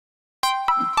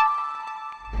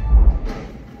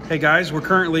Hey guys, we're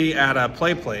currently at a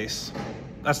play place.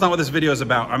 That's not what this video is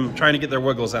about. I'm trying to get their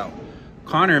wiggles out.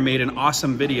 Connor made an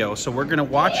awesome video, so we're gonna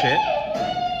watch it.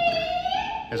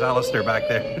 There's Alistair back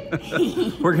there.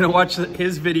 We're gonna watch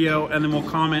his video and then we'll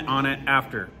comment on it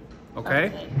after,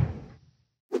 okay?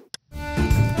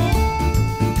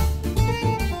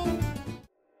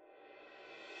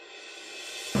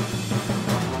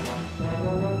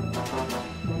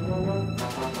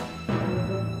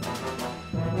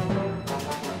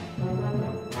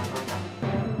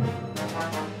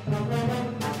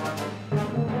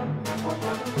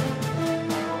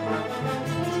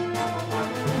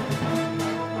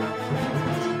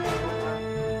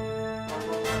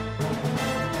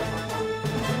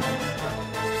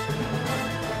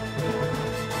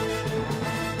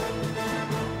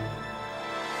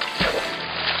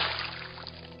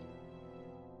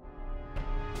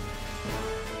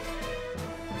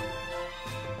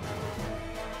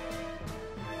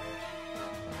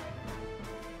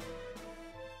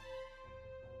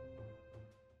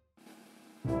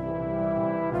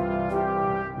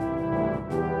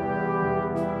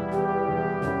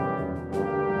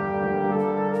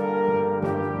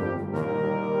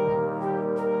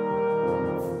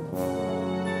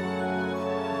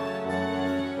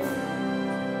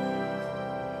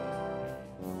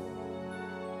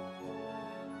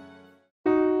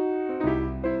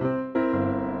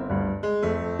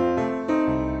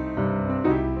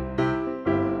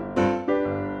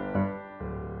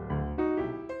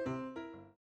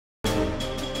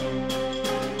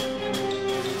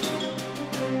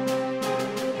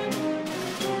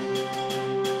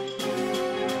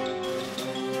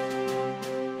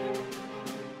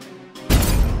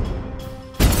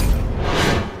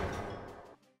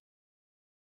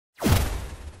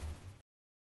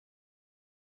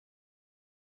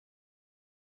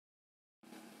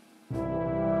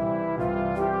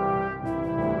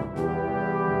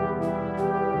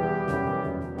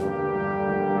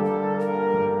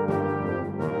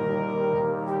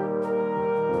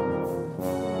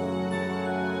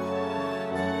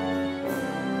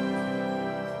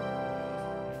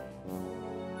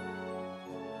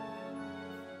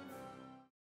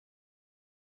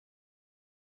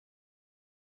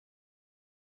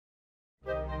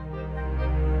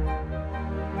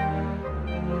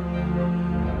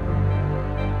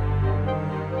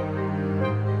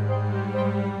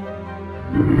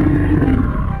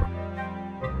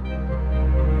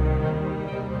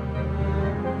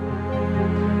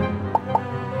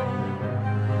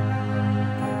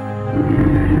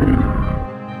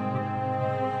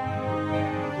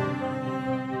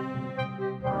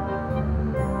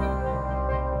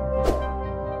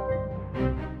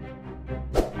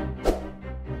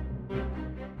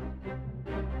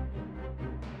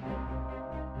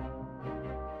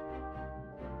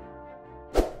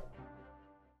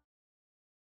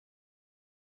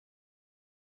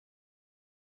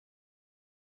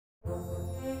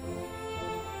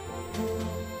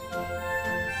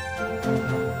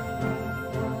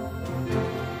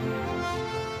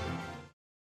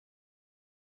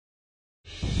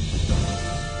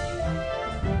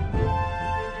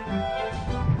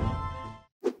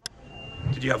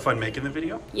 Did you have fun making the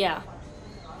video? Yeah.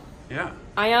 Yeah.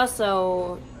 I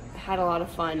also had a lot of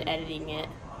fun editing it.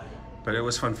 But it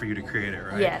was fun for you to create it,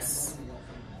 right? Yes.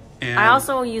 And I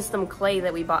also used some clay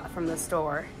that we bought from the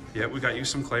store. yeah, we got you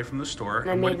some clay from the store.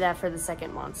 And I made that for the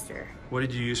second monster. What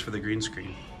did you use for the green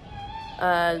screen?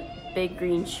 A big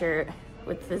green shirt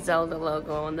with the Zelda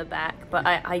logo on the back, but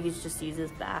I just use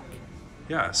his back.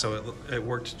 Yeah, so it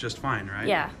worked just fine, right?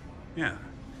 Yeah. Yeah.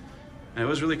 And it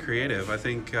was really creative. I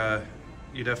think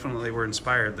you definitely were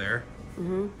inspired there.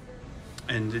 Mm-hmm.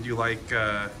 And did you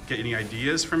get any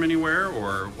ideas from anywhere,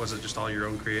 or was it just all your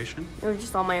own creation? It was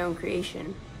just all my own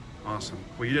creation. Awesome.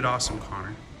 Well, you did awesome,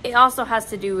 Connor. It also has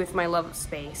to do with my love of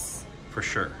space. For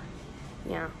sure.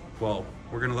 Yeah. Well,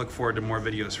 we're going to look forward to more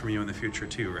videos from you in the future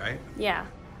too, right? Yeah.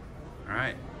 All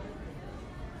right.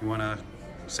 You want to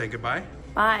say goodbye?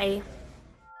 Bye.